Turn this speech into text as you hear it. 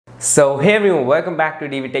So hey everyone, welcome back to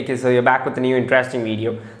Techies. So you're back with a new interesting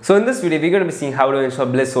video. So in this video, we're going to be seeing how to install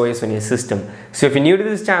BLISS OS on your system. So if you're new to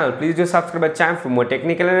this channel, please do subscribe to our channel for more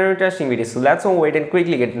technical and interesting videos. So let's not wait and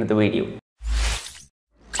quickly get into the video.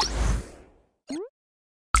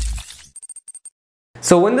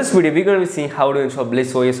 So in this video, we're going to be seeing how to install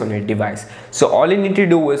BLISS OS on your device. So all you need to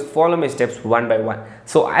do is follow my steps one by one.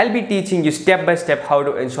 So I'll be teaching you step by step how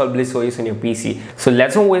to install BLISS OS on your PC. So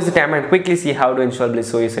let's not waste the time and quickly see how to install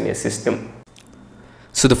BLISS OS on your system.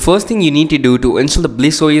 So the first thing you need to do to install the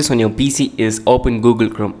BLISS OS on your PC is open Google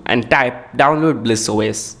Chrome and type download BLISS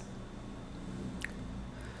OS.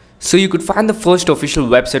 So you could find the first official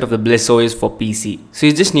website of the BLISS OS for PC. So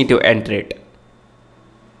you just need to enter it.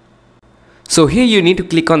 So here you need to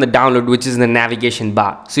click on the download, which is in the navigation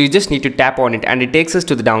bar. So you just need to tap on it and it takes us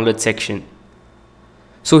to the download section.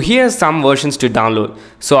 So here are some versions to download.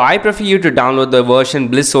 So I prefer you to download the version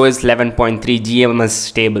BLISS OS 11.3 GMS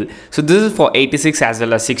stable. So this is for 86 as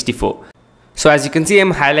well as 64. So as you can see,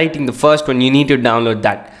 I'm highlighting the first one. You need to download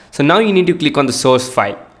that. So now you need to click on the source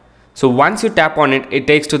file. So once you tap on it, it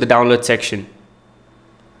takes to the download section.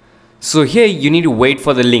 So here you need to wait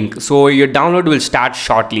for the link. So your download will start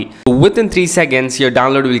shortly. So within 3 seconds, your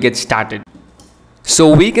download will get started.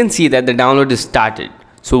 So we can see that the download is started.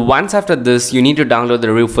 So once after this, you need to download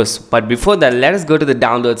the Rufus. But before that, let us go to the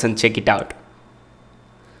downloads and check it out.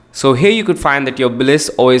 So here you could find that your BLISS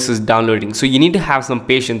OS is downloading. So you need to have some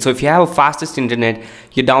patience. So if you have a fastest internet,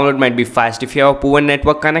 your download might be fast. If you have a poor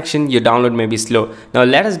network connection, your download may be slow. Now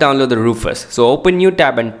let us download the Rufus. So open new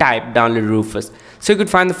tab and type download Rufus. So you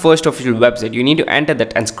could find the first official website. You need to enter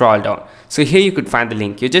that and scroll down. So here you could find the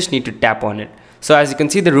link. You just need to tap on it. So as you can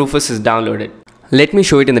see, the Rufus is downloaded. Let me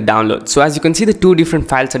show it in the download. So as you can see, the two different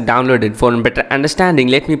files are downloaded. For a better understanding,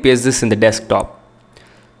 let me paste this in the desktop.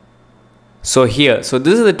 So here, so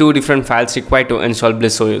this is the two different files required to install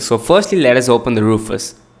BLISS OS. So firstly, let us open the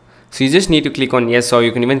Rufus. So you just need to click on yes, or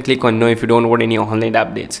you can even click on no if you don't want any online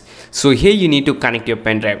updates. So here you need to connect your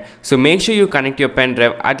pen drive. So make sure you connect your pen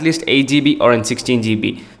drive at least 8 GB or in 16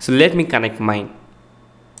 GB. So let me connect mine.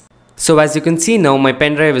 So as you can see now, my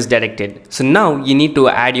pen drive is detected. So now you need to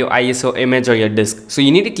add your ISO image or your disk. So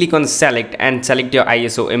you need to click on select and select your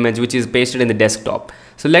ISO image, which is pasted in the desktop.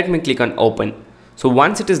 So let me click on open. So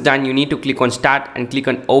once it is done, you need to click on start and click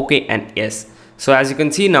on OK and yes. So as you can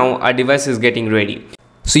see now, our device is getting ready.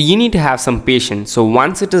 So you need to have some patience. So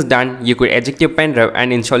once it is done, you could eject your pen drive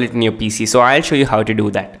and install it in your PC. So I'll show you how to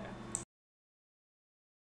do that.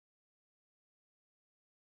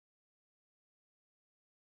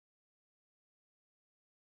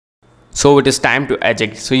 So it is time to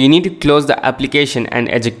eject. So you need to close the application and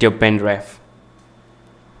eject your pen drive.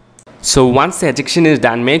 So once the ejection is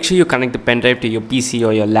done, make sure you connect the pen drive to your PC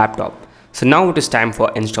or your laptop. So now it is time for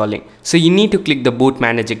installing. So you need to click the boot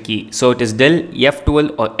manager key. So it is Dell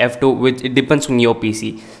F12 or F2, which it depends on your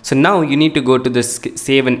PC. So now you need to go to the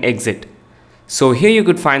save and exit. So here you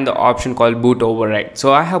could find the option called boot override.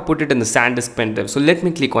 So I have put it in the SanDisk pen drive. So let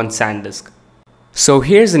me click on SanDisk. So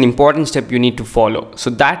here's an important step you need to follow. So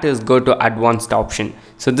that is go to advanced option.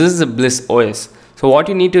 So this is a BLISS OS. So what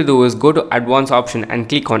you need to do is go to advanced option and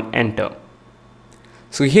click on enter.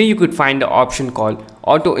 So here you could find the option called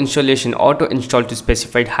auto installation, auto install to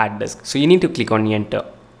specified hard disk. So you need to click on enter.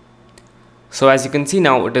 So as you can see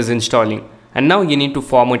now, it is installing, and now you need to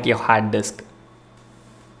format your hard disk.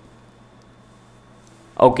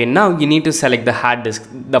 Okay, now you need to select the hard disk.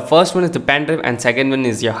 The first one is the pen drive and second one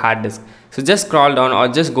is your hard disk. So just scroll down or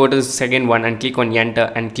just go to the second one and click on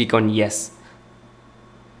enter and click on yes.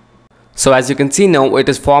 So as you can see now, it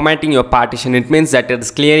is formatting your partition. It means that it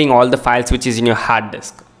is clearing all the files which is in your hard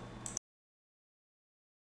disk.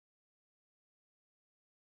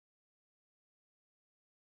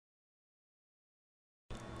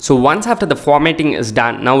 So once after the formatting is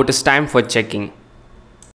done, now it is time for checking.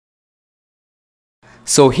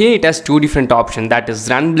 So here it has two different options, that is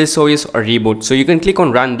run BLISS OS or reboot. So you can click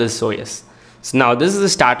on run BLISS OS. So now this is the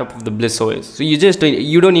startup of the BLISS OS. So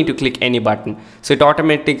you don't need to click any button. So it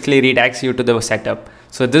automatically redirects you to the setup.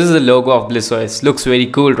 So this is the logo of BLISS OS. Looks very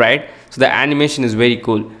cool, right? So the animation is very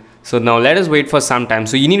cool. So now let us wait for some time.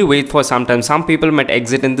 So you need to wait for some time. Some people might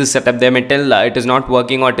exit in this setup. They may tell it is not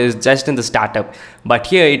working or it is just in the startup. But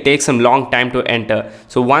here it takes some long time to enter.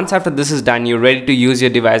 So once after this is done, you're ready to use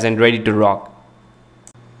your device and ready to rock.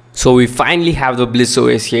 So we finally have the BLISS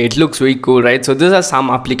OS here. It looks very cool, right? So these are some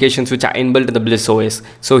applications which are inbuilt in the BLISS OS.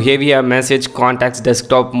 So here we have message, contacts,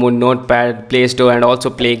 desktop mode, notepad, play store, and also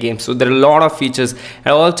play games. So there are a lot of features,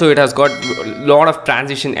 and also it has got a lot of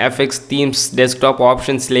transition effects, themes, desktop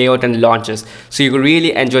options, layout, and launches. So you can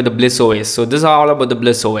really enjoy the BLISS OS. So this is all about the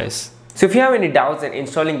BLISS OS. So if you have any doubts in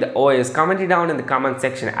installing the OS, comment it down in the comment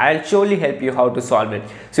section. I'll surely help you how to solve it.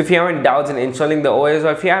 So if you have any doubts in installing the OS,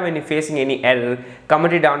 or if you have facing any error,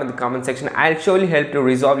 comment it down in the comment section. I'll surely help to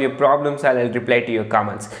resolve your problems, and I'll reply to your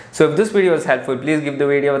comments. So if this video was helpful, please give the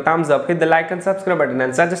video a thumbs up, hit the like and subscribe button,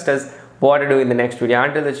 and suggest us what to do in the next video.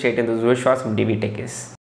 Until then, stay tuned. This is Rufus from DV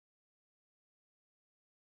Techies.